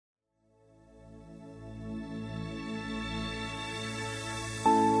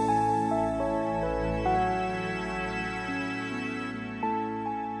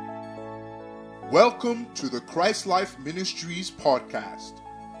Welcome to the Christ Life Ministries podcast.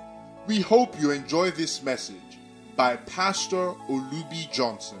 We hope you enjoy this message by Pastor Olubi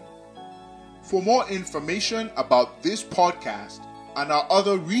Johnson. For more information about this podcast and our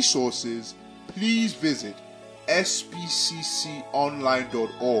other resources, please visit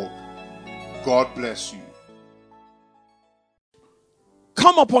spcconline.org. God bless you.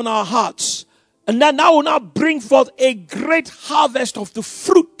 Come upon our hearts, and then I will now bring forth a great harvest of the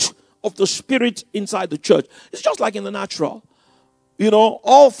fruit of the Spirit inside the church. It's just like in the natural. You know,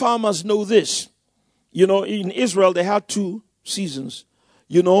 all farmers know this. You know, in Israel, they had 2 seasons.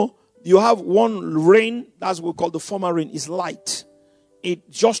 You know, you have one rain, that's what we call the former rain, is light.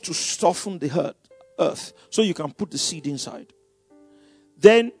 It just to soften the earth, so you can put the seed inside.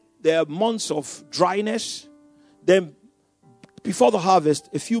 Then there are months of dryness. Then before the harvest,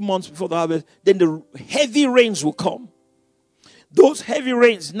 a few months before the harvest, then the heavy rains will come. Those heavy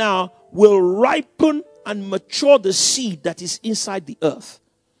rains now will ripen and mature the seed that is inside the earth.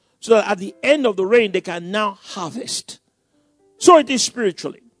 So that at the end of the rain, they can now harvest. So it is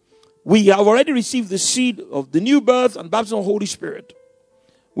spiritually. We have already received the seed of the new birth and baptism of the Holy Spirit.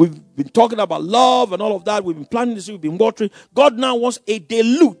 We've been talking about love and all of that. We've been planting the seed, we've been watering. God now wants a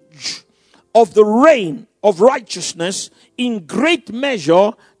deluge of the rain of righteousness in great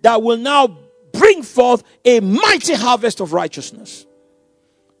measure that will now bring forth a mighty harvest of righteousness.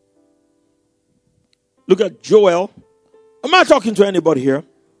 Look at Joel. Am I talking to anybody here?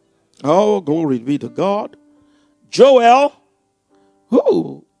 Oh, glory be to God. Joel.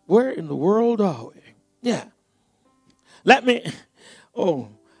 Where in the world are we? Yeah. Let me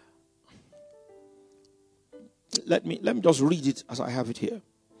just read it as I have it here.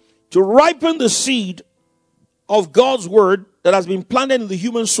 To ripen the seed of God's word that has been planted in the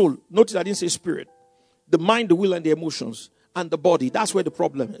human soul. Notice I didn't say spirit. The mind, the will, and the emotions, and the body. That's where the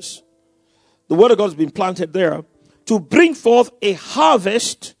problem is. The word of God has been planted there to bring forth a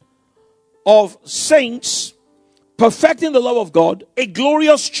harvest of saints, perfecting the love of God, a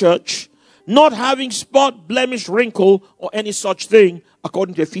glorious church, not having spot, blemish, wrinkle, or any such thing,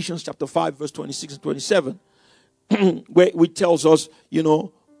 according to Ephesians chapter 5, verse 26 and 27, where it tells us, you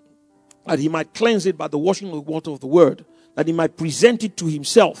know, that he might cleanse it by the washing of the water of the word, that he might present it to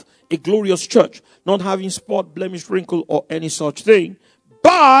himself, a glorious church, not having spot, blemish, wrinkle, or any such thing,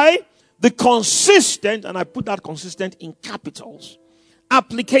 by the consistent, and I put that consistent in capitals,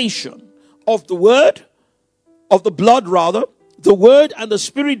 application of the word, of the blood rather, the word and the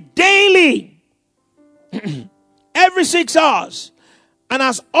spirit daily, every 6 hours, and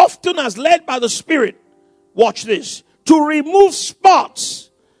as often as led by the Spirit, watch this, to remove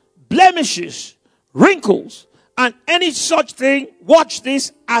spots, blemishes, wrinkles, and any such thing, watch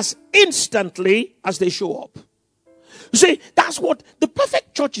this, as instantly as they show up. You see, that's what, the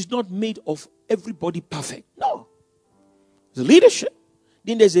perfect church is not made of everybody perfect. No. There's a leadership.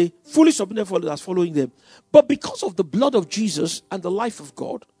 Then there's a fully submitted follower that's following them. But because of the blood of Jesus and the life of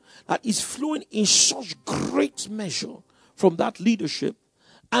God that is flowing in such great measure from that leadership,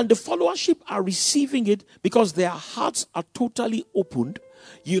 and the followership are receiving it because their hearts are totally opened.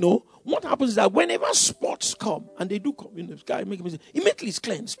 You know, what happens is that whenever spots come, and they do come, you know, this guy make a mistake, immediately it's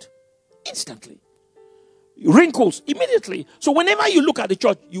cleansed. Instantly. Wrinkles, immediately. So whenever you look at the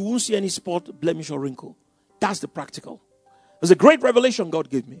church, you won't see any spot, blemish, or wrinkle. That's the practical. There's a great revelation God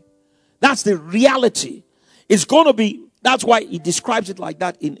gave me. That's the reality. It's going to be, that's why he describes it like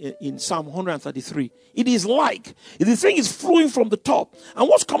that in Psalm 133. It is like, the thing is flowing from the top. And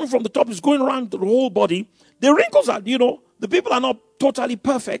what's coming from the top is going around the whole body. The wrinkles are, you know, the people are not totally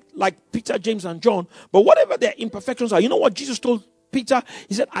perfect, like Peter, James, and John. But whatever their imperfections are, you know what Jesus told Peter?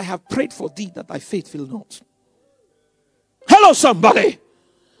 He said, I have prayed for thee that thy faith fail not. Hello, somebody.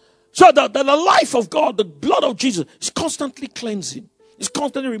 So the life of God, the blood of Jesus, is constantly cleansing. It's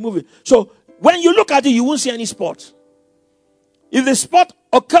constantly removing. So when you look at it, you won't see any spot. If the spot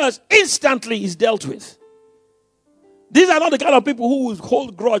occurs, instantly it's dealt with. These are not the kind of people who will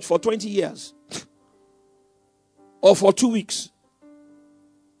hold grudge for 20 years. Or for 2 weeks.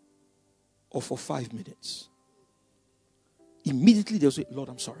 Or for 5 minutes. Immediately they'll say, Lord,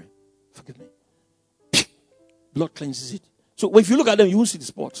 I'm sorry. Forgive me. Blood cleanses it. So if you look at them, you won't see the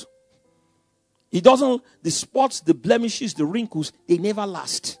spots. It doesn't, the spots, the blemishes, the wrinkles, they never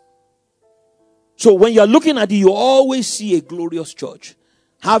last. So when you're looking at it, you always see a glorious church.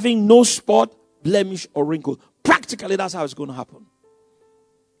 Having no spot, blemish, or wrinkle. Practically, that's how it's going to happen.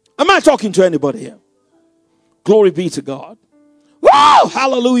 Am I talking to anybody here? Glory be to God. Wow!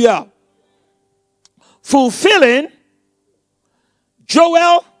 Hallelujah. Fulfilling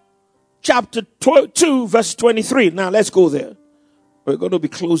Joel chapter 2, verse 23. Now let's go there. We're going to be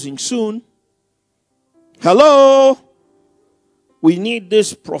closing soon. Hello? We need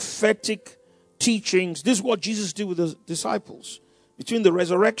this prophetic teachings. This is what Jesus did with the disciples. Between the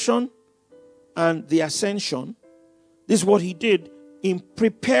resurrection and the ascension, this is what he did in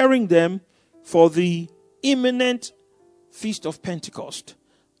preparing them for the imminent feast of Pentecost.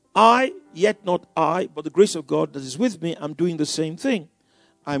 I, yet not I, but the grace of God that is with me, I'm doing the same thing.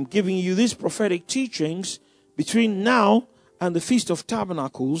 I'm giving you these prophetic teachings between now and the Feast of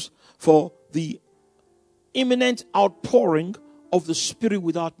Tabernacles for the imminent outpouring of the Spirit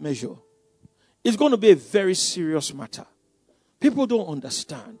without measure. It's going to be a very serious matter. People don't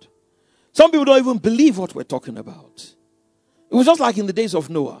understand. Some people don't even believe what we're talking about. It was just like in the days of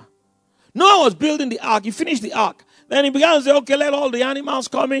Noah. Noah was building the ark. He finished the ark. Then he began to say, okay, let all the animals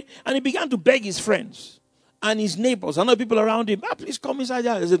come in. And he began to beg his friends and his neighbors and other people around him, please come inside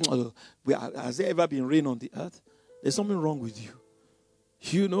there. He said, has there ever been rain on the earth? There's something wrong with you.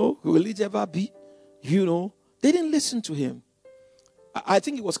 You know, will it ever be? You know, they didn't listen to him. I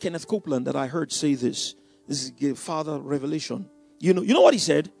think it was Kenneth Copeland that I heard say this. This is Father Revelation. You know what he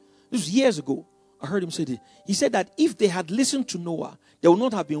said? This was years ago. I heard him say this. He said that if they had listened to Noah, there would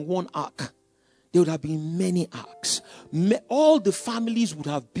not have been one ark. There would have been many arks. All the families would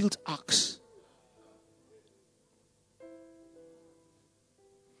have built arks.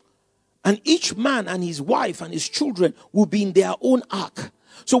 And each man and his wife and his children would be in their own ark.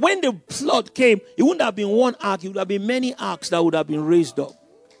 So when the flood came, it wouldn't have been one ark. It would have been many arks that would have been raised up.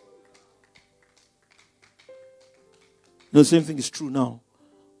 The same thing is true now.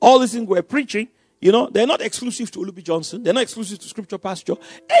 All these things we're preaching, they're not exclusive to Olubi Johnson. They're not exclusive to Scripture Pasture.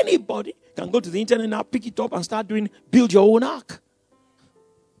 Anybody can go to the internet now, pick it up and start build your own ark.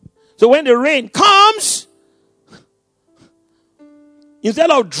 So when the rain comes, instead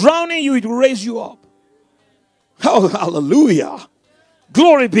of drowning you, it will raise you up. Oh, hallelujah.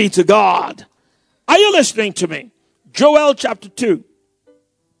 Glory be to God. Are you listening to me? Joel chapter 2.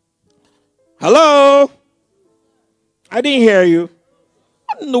 Hello? I didn't hear you.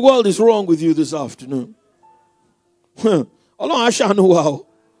 What in the world is wrong with you this afternoon? If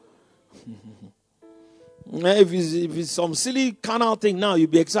it's some silly carnal thing now, you'll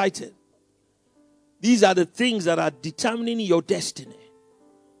be excited. These are the things that are determining your destiny.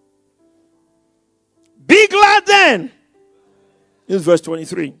 Be glad then. This is verse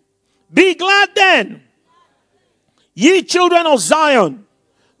 23. Be glad then, ye children of Zion.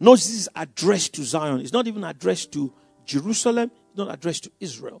 Notice this is addressed to Zion. It's not even addressed to Jerusalem. It's not addressed to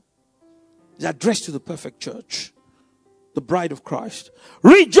Israel. It's addressed to the perfect church, the bride of Christ.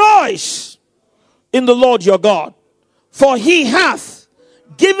 Rejoice in the Lord your God, for he hath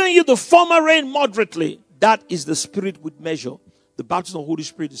given you the former rain moderately. That is the Spirit with measure. The baptism of the Holy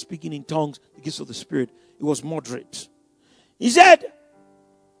Spirit, the speaking in tongues, the gifts of the Spirit. It was moderate. He said,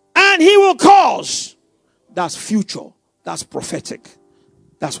 and he will cause. That's future. That's prophetic.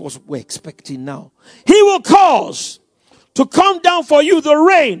 That's what we're expecting now. He will cause to come down for you the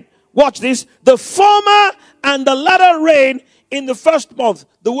rain. Watch this. The former and the latter rain in the first month.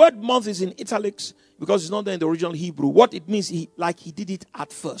 The word month is in italics because it's not there in the original Hebrew. What it means, he did it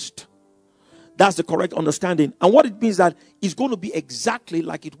at first. That's the correct understanding. And what it means that it's going to be exactly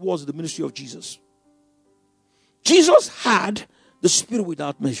like it was in the ministry of Jesus. Jesus had the Spirit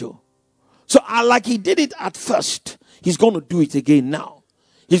without measure. So like he did it at first, he's going to do it again now.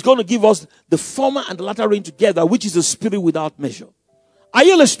 He's going to give us the former and the latter rain together, which is the Spirit without measure. Are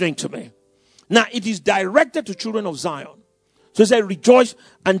you listening to me? Now, it is directed to children of Zion. So he said, rejoice.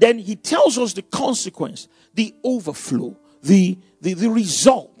 And then he tells us the consequence, the overflow, the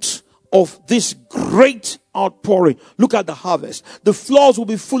result of this great outpouring. Look at the harvest. The floors will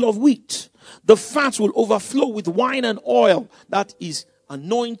be full of wheat. The fats will overflow with wine and oil. That is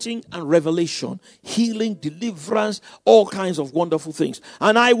anointing and revelation, healing, deliverance, all kinds of wonderful things.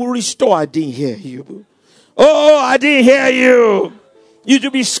 And I will restore. I didn't hear you. Oh, I didn't hear you. You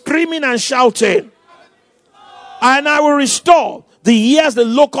should be screaming and shouting. And I will restore the years the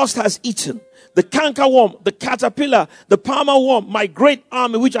locust has eaten, the cankerworm, the caterpillar, the palmer worm, my great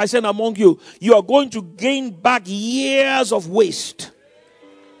army which I send among you. You are going to gain back years of waste.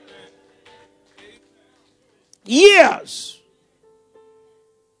 Years.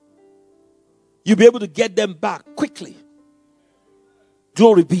 You'll be able to get them back quickly.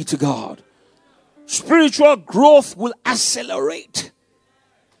 Glory be to God. Spiritual growth will accelerate.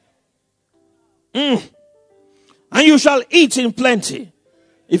 And you shall eat in plenty.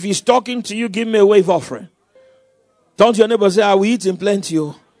 If he's talking to you, give me a wave offering. Don't your neighbor say, I will eat in plenty.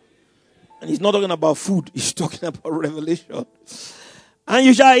 And he's not talking about food. He's talking about revelation. And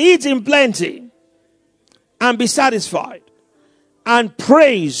you shall eat in plenty and be satisfied and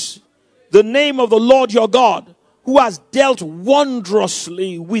praise the name of the Lord your God, who has dealt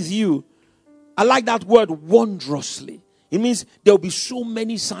wondrously with you. I like that word, wondrously. It means there will be so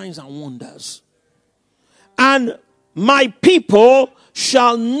many signs and wonders. And my people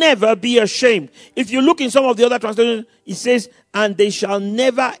shall never be ashamed. If you look in some of the other translations, it says, and they shall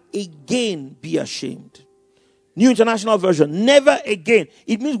never again be ashamed. New International Version, never again.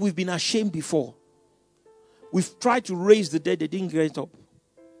 It means we've been ashamed before. We've tried to raise the dead, they didn't get up.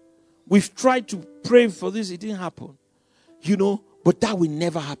 We've tried to pray for this, it didn't happen. But that will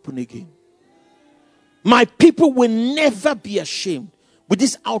never happen again. My people will never be ashamed with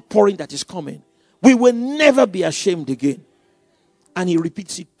this outpouring that is coming. We will never be ashamed again. And he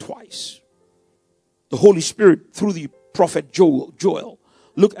repeats it twice. The Holy Spirit through the prophet Joel.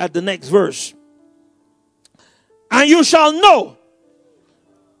 Look at the next verse. And you shall know.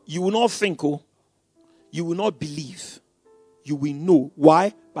 You will not think, you will not believe. You will know.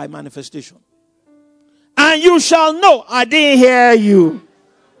 Why? By manifestation. And you shall know, I didn't hear you,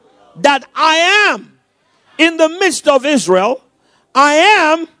 that I am in the midst of Israel. I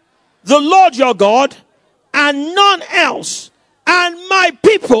am the Lord your God, and none else. And my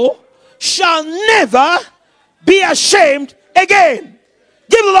people shall never be ashamed again.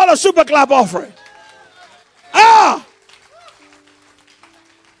 Give the Lord a super clap offering.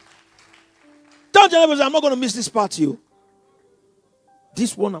 Don't tell anybody, I'm not going to miss this part to you.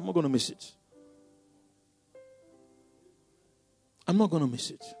 This one, I'm not going to miss it. I'm not going to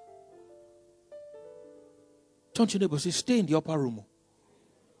miss it. Don't your neighbor say, stay in the upper room.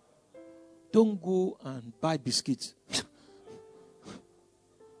 Don't go and buy biscuits.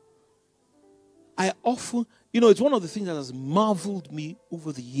 I often, it's one of the things that has marveled me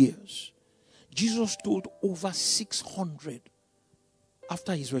over the years. Jesus told over 600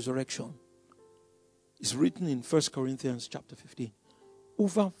 after his resurrection. It's written in 1 Corinthians chapter 15.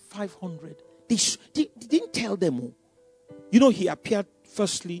 Over 500. They didn't tell them. He appeared,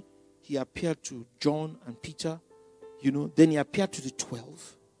 firstly, he appeared to John and Peter. Then he appeared to the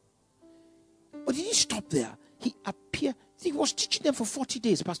 12. But he didn't stop there. He appeared, he was teaching them for 40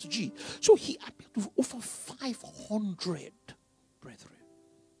 days, Pastor G. So he appeared to over 500 brethren.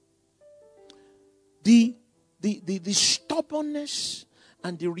 The stubbornness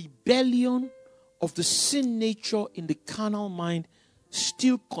and the rebellion of the sin nature in the carnal mind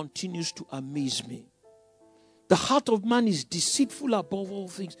still continues to amaze me. The heart of man is deceitful above all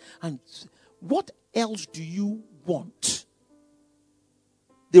things. And what else do you want?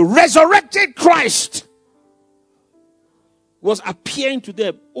 The resurrected Christ was appearing to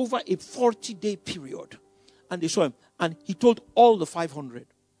them over a 40-day period. And they saw him. And he told all the 500,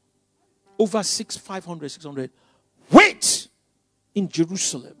 over 600, wait in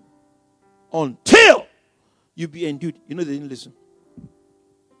Jerusalem until you be endued. They didn't listen.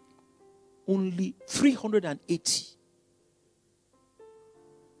 Only 380.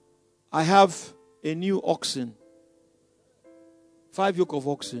 I have a new oxen. 5 yoke of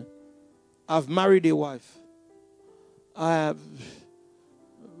oxen. I've married a wife. I have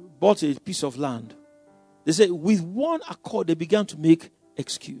bought a piece of land. They said with one accord they began to make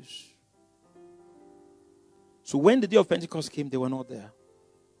excuse. So when the day of Pentecost came, they were not there.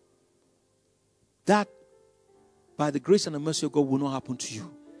 That, by the grace and the mercy of God, will not happen to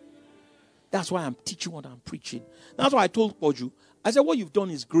you. That's why I'm teaching what I'm preaching. That's why I told Poju, I said, what you've done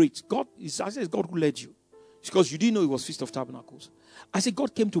is great. I said, it's God who led you. It's because you didn't know it was Feast of Tabernacles. I said,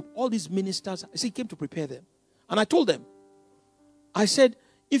 God came to all these ministers. I said, he came to prepare them. And I told them, I said,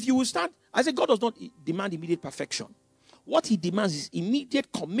 if you will start, I said, God does not demand immediate perfection. What he demands is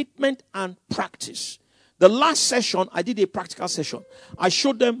immediate commitment and practice. The last session, I did a practical session. I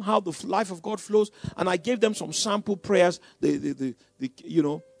showed them how the life of God flows, and I gave them some sample prayers,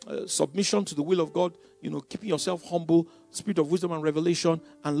 submission to the will of God, keeping yourself humble, spirit of wisdom and revelation,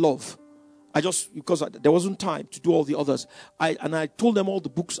 and love. Because there wasn't time to do all the others. I told them all the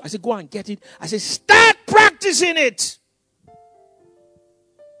books. I said, go and get it. I said, start practicing it.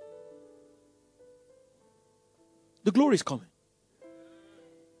 The glory is coming.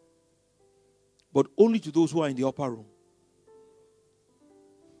 But only to those who are in the upper room.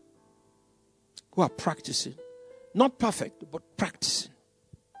 Who are practicing. Not perfect, but practicing.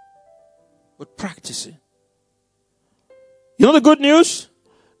 You know the good news?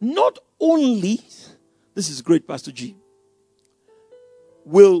 Not only, this is great, Pastor G,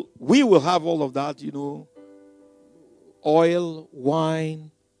 we will have all of that, oil,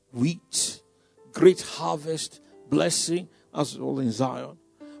 wine, wheat, great harvest, blessing, that's all in Zion.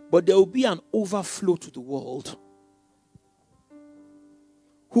 But there will be an overflow to the world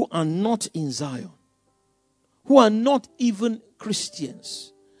who are not in Zion, who are not even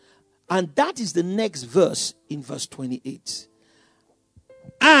Christians. And that is the next verse in verse 28.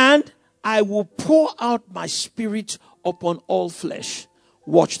 And I will pour out my spirit upon all flesh.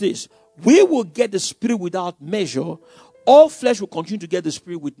 Watch this. We will get the spirit without measure. All flesh will continue to get the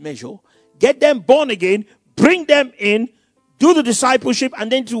spirit with measure. Get them born again. Bring them in. Do the discipleship.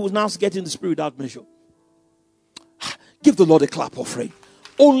 And then you will now get in the spirit without measure. Give the Lord a clap offering.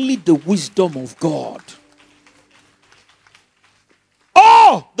 Only the wisdom of God.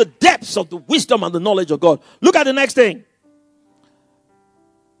 Oh, the depths of the wisdom and the knowledge of God. Look at the next thing.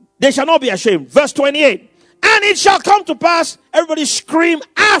 They shall not be ashamed. Verse 28. And it shall come to pass, everybody scream,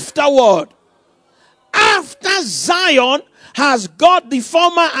 afterward. After Zion has got the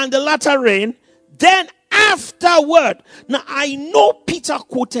former and the latter rain, then afterward. Now, I know Peter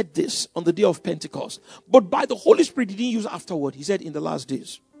quoted this on the day of Pentecost, but by the Holy Spirit, he didn't use afterward. He said in the last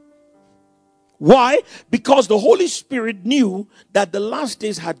days. Why? Because the Holy Spirit knew that the last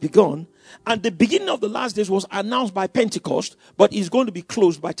days had begun, and the beginning of the last days was announced by Pentecost, but is going to be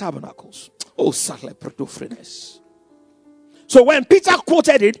closed by tabernacles. Oh, Sahle Protophrines. So when Peter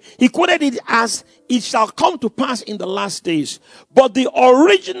quoted it, he quoted it as, it shall come to pass in the last days. But the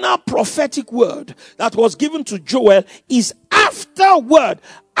original prophetic word that was given to Joel is afterward.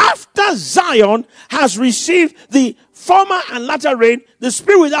 After Zion has received the former and latter rain, the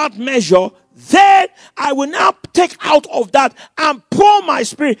spirit without measure, then I will now take out of that and pour my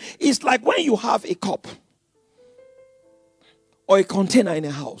spirit. It's like when you have a cup or a container in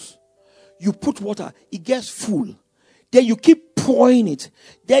a house. You put water, it gets full. Then you keep pouring it.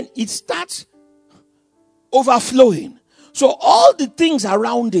 Then it starts overflowing. So all the things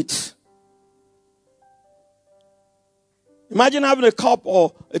around it. Imagine having a cup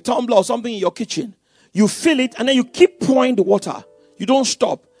or a tumbler or something in your kitchen. You fill it and then you keep pouring the water. You don't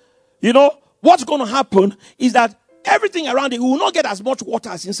stop. You know, what's going to happen is that everything around it will not get as much water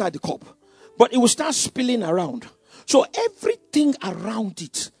as inside the cup. But it will start spilling around. So everything around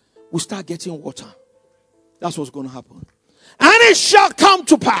it will start getting water. That's what's going to happen. And it shall come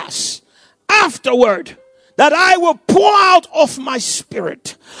to pass afterward that I will pour out of my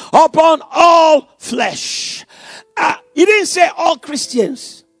spirit upon all flesh. He didn't say all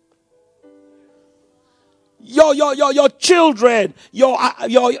Christians. Your children,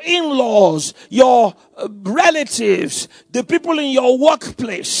 your in-laws, your relatives, the people in your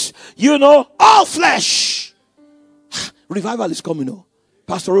workplace, all flesh. Revival is coming on.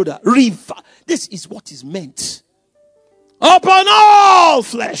 Pastor Rhoda, this is what is meant. Upon all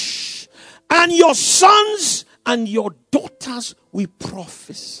flesh. And your sons and your daughters will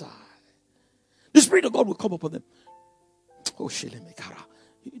prophesy. The Spirit of God will come upon them. Oh,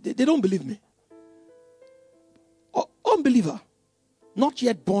 they don't believe me. Unbeliever. Not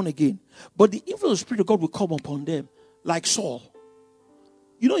yet born again. But the influence of the Spirit of God will come upon them. Like Saul.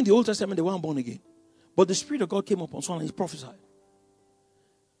 In the Old Testament, they weren't born again. But the Spirit of God came upon Saul and he prophesied.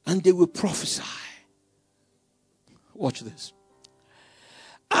 And they will prophesy. Watch this.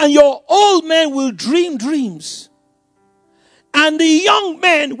 And your old men will dream dreams. And the young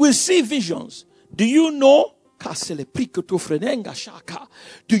men will see visions. Do you know? Do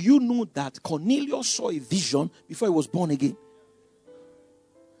you know that Cornelius saw a vision before he was born again?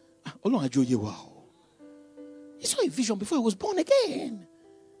 He saw a vision before he was born again.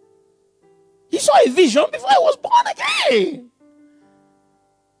 He saw a vision before he was born again.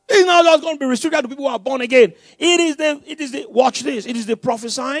 It's not just going to be restricted to people who are born again. It is the watch this. It is the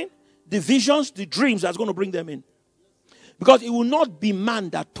prophesying, the visions, the dreams that's going to bring them in. Because it will not be man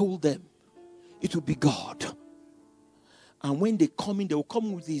that told them. It will be God. And when they come in, they will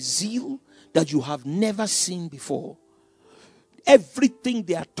come with a zeal that you have never seen before. Everything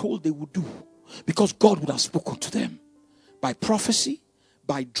they are told they will do. Because God would have spoken to them. By prophecy,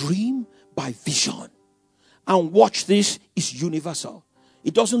 by dream, by vision. And watch this, is universal.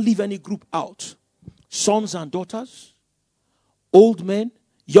 It doesn't leave any group out. Sons and daughters, old men,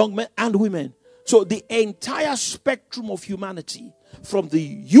 young men, and women. So the entire spectrum of humanity, from the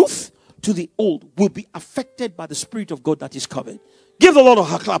youth to the old, will be affected by the Spirit of God that is coming. Give the Lord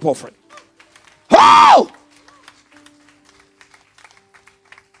a clap offering. Oh!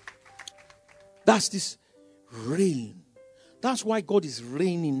 That's this rain. That's why God is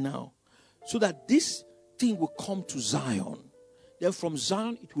raining now. So that this thing will come to Zion. Then from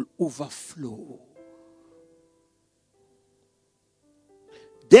Zion it will overflow.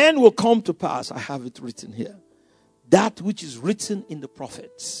 Then will come to pass, I have it written here, that which is written in the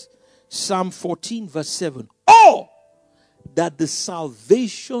prophets. Psalm 14 verse 7. Oh! That the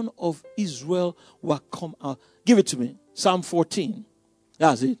salvation of Israel will come out. Give it to me. Psalm 14.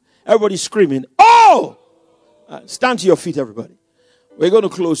 That's it. Everybody screaming. Oh! Stand to your feet, everybody. We're going to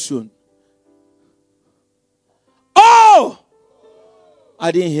close soon.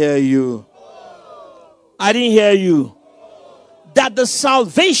 I didn't hear you. I didn't hear you. That the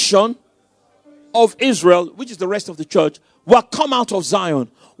salvation of Israel, which is the rest of the church, will come out of Zion.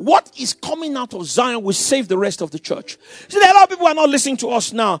 What is coming out of Zion will save the rest of the church. See, there are a lot of people who are not listening to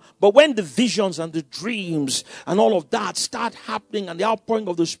us now. But when the visions and the dreams and all of that start happening and the outpouring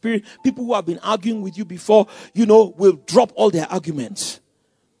of the Spirit, people who have been arguing with you before, will drop all their arguments.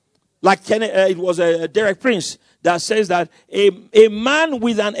 Like it was Derek Prince that says that a man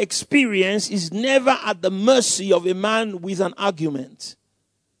with an experience is never at the mercy of a man with an argument.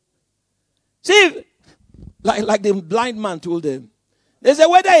 See, like the blind man told them, they said,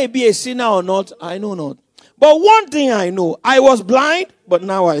 whether he be a sinner or not, I know not. But one thing I know, I was blind, but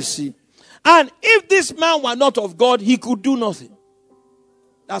now I see. And if this man were not of God, he could do nothing.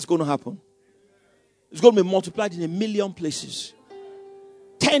 That's going to happen. It's going to be multiplied in 1 million places.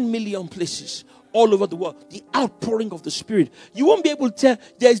 10 million places all over the world. The outpouring of the Spirit. You won't be able to tell.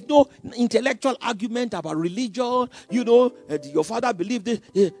 There's no intellectual argument about religion. Your father believed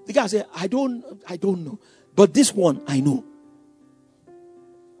it. The guy said, I don't know. But this one, I know.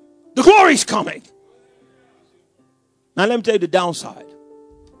 The glory is coming. Now let me tell you the downside.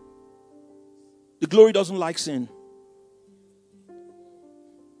 The glory doesn't like sin.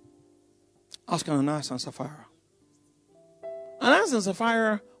 Ask Ananias and Sapphira. Ananias and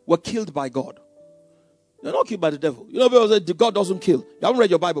Sapphira were killed by God. They're not killed by the devil. People say God doesn't kill. You haven't read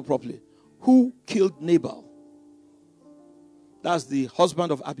your Bible properly. Who killed Nabal? That's the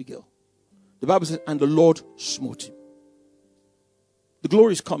husband of Abigail. The Bible says, and the Lord smote him. The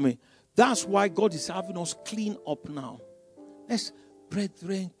glory is coming. That's why God is having us clean up now. Let's,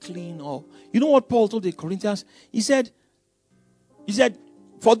 brethren, clean up. You know what Paul told the Corinthians? He said,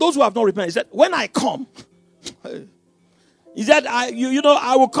 for those who have not repented, he said, when I come, he said,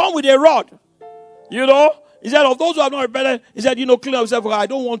 I will come with a rod. He said, of those who have not repented, he said, clean up yourself. I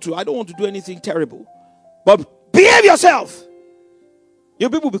don't want to do anything terrible. But behave yourself.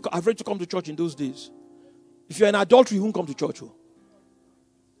 People are afraid to come to church in those days. If you're in adultery, you won't come to church.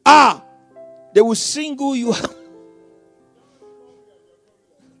 They will single you.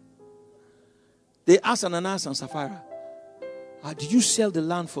 They asked Ananias and Sapphira, did you sell the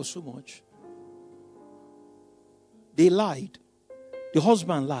land for so much? They lied. The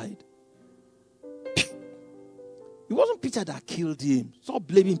husband lied. It wasn't Peter that killed him. Stop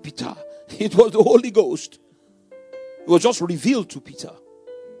blaming Peter. It was the Holy Ghost. It was just revealed to Peter.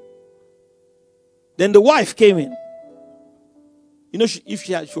 Then the wife came in. If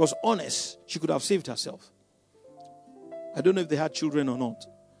she was honest, she could have saved herself. I don't know if they had children or not.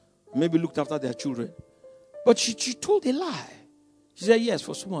 Maybe looked after their children. But she told a lie. She said, yes,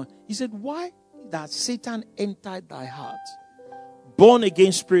 for someone. He said, why that Satan entered thy heart? Born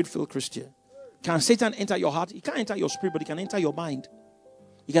again, spirit-filled Christian. Can Satan enter your heart? He can't enter your spirit, but he can enter your mind.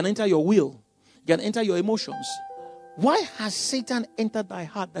 He can enter your will. He can enter your emotions. Why has Satan entered thy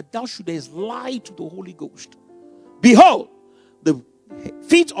heart that thou shouldest lie to the Holy Ghost? Behold, the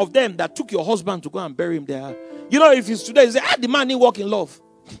feet of them that took your husband to go and bury him there. If it's today, you say, the man didn't walk in love.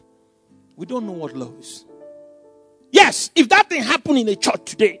 We don't know what love is. Yes, if that thing happened in a church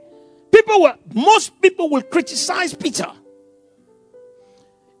today, most people will criticize Peter.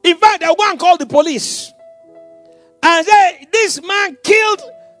 In fact, they'll go and call the police and say, this man killed,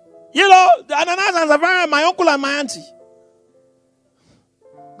 the Ananias and Sapphira, my uncle and my auntie.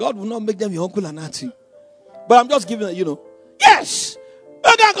 God will not make them your uncle and auntie. But I'm just giving yes.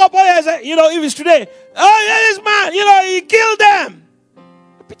 You can call police and say, if it's today, this man, he killed them.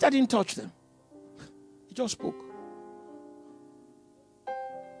 Peter didn't touch them. He just spoke.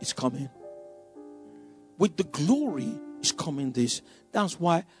 It's coming. With the glory is coming this. That's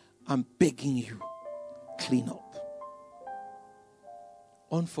why I'm begging you, clean up.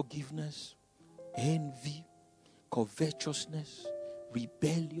 Unforgiveness, envy, covetousness,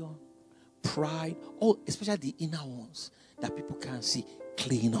 rebellion, pride, especially the inner ones that people can't see.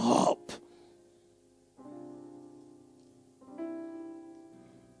 Clean up.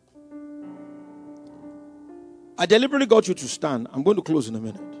 I deliberately got you to stand. I'm going to close in a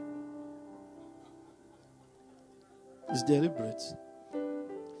minute. It's deliberate.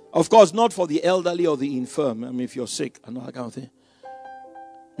 Of course, not for the elderly or the infirm. If you're sick and all that kind of thing.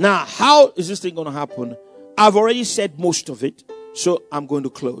 Now, how is this thing going to happen? I've already said most of it, so I'm going to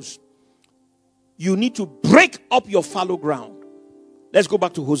close. You need to break up your fallow ground. Let's go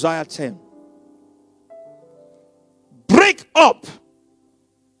back to Hosea 10. Break up.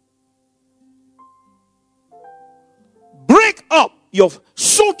 Break up.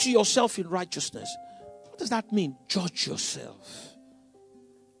 Sow to yourself in righteousness. What does that mean? Judge yourself.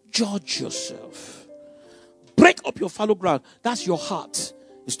 Judge yourself. Break break up your fallow ground. That's your heart.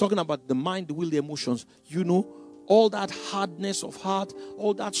 It's talking about the mind, the will, the emotions. You know, all that hardness of heart,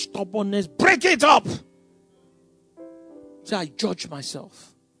 all that stubbornness, break it up. Say, I judge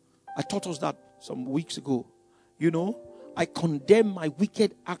myself. I taught us that some weeks ago. You know, I condemn my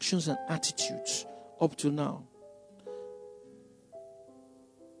wicked actions and attitudes up to now.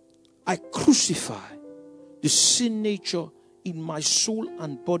 I crucify the sin nature in my soul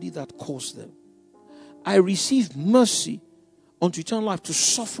and body that caused them. I receive mercy unto eternal life to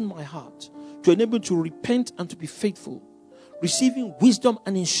soften my heart, to enable me to repent and to be faithful, receiving wisdom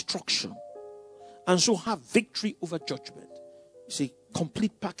and instruction, and so have victory over judgment. You see,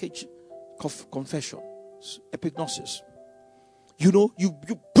 complete package of confession, epignosis. You know, you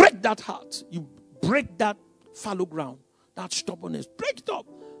break that heart, you break that fallow ground, that stubbornness, break it up.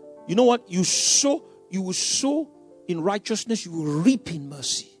 You know what? You will sow in righteousness, you will reap in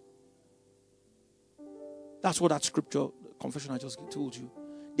mercy. That's what that scripture, confession I just told you.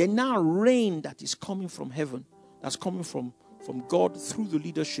 The now rain that is coming from heaven, that's coming from God through the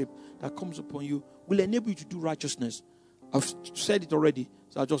leadership that comes upon you, will enable you to do righteousness. I've said it already,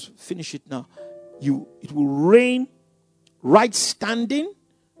 so I'll just finish it now. It will rain right standing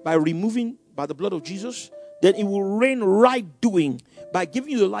by the blood of Jesus. Then it will rain right doing by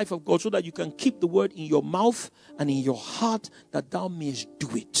giving you the life of God so that you can keep the word in your mouth and in your heart that thou mayest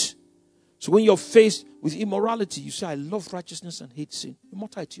do it. So when you're faced with immorality, you say, I love righteousness and hate sin. You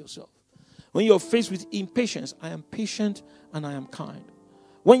mutter it to yourself. When you're faced with impatience, I am patient and I am kind.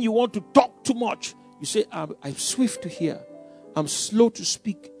 When you want to talk too much, you say, I'm swift to hear, I'm slow to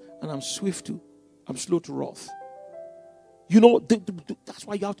speak, and I'm slow to wrath. You know, that's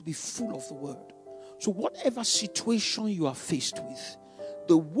why you have to be full of the word. So whatever situation you are faced with,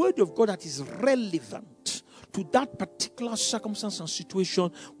 the word of God that is relevant to that particular circumstance and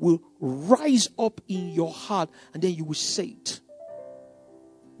situation will rise up in your heart, and then you will say it.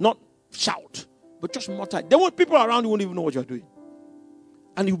 Not shout, but just mutter. Then when people around you won't even know what you're doing.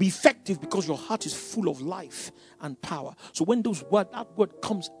 And you'll be effective because your heart is full of life and power. So when that word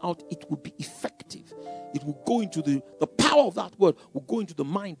comes out, it will be effective. It will go into the power of that word will go into the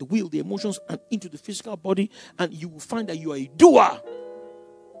mind, the will, the emotions, and into the physical body. And you will find that you are a doer.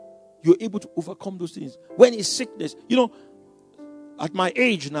 You're able to overcome those things. When it's sickness, you know, at my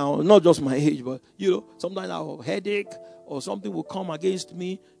age now, not just my age, but, you know, sometimes I have a headache or something will come against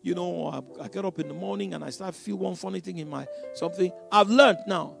me. You know, I get up in the morning and I start feel one funny thing in my something. I've learned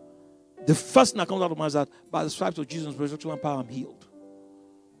now. The first thing that comes out of my mouth is that by the stripes of Jesus' resurrection and power, I'm healed.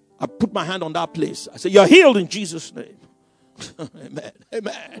 I put my hand on that place. I say, you're healed in Jesus' name. Amen.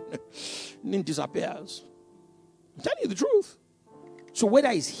 Amen. And it disappears. I'm telling you the truth. So whether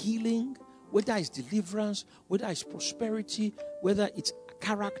it's healing, whether it's deliverance, whether it's prosperity, whether it's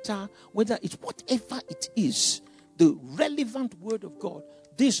character, whether it's whatever it is, the relevant word of God,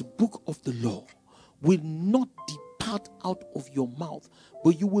 this book of the law, will not depart out of your mouth,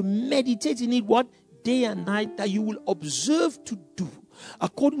 but you will meditate in it what? Day and night, that you will observe to do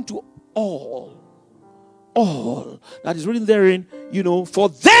according to all that is written therein, you know, for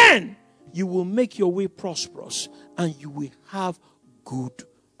then you will make your way prosperous and you will have good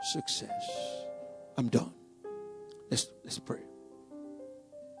success. I'm done. Let's pray.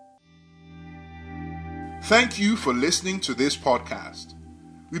 Thank you for listening to this podcast.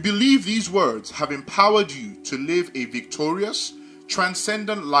 We believe these words have empowered you to live a victorious,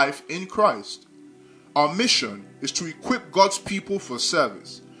 transcendent life in Christ. Our mission is to equip God's people for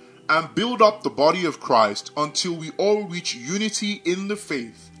service and build up the body of Christ until we all reach unity in the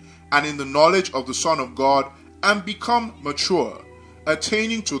faith and in the knowledge of the Son of God and become mature,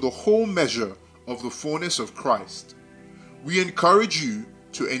 attaining to the whole measure of the fullness of Christ. We encourage you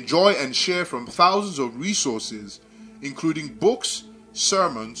to enjoy and share from thousands of resources, including books,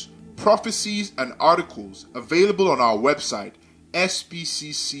 sermons, prophecies, and articles available on our website,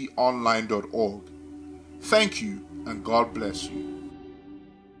 spcconline.org. Thank you, and God bless you.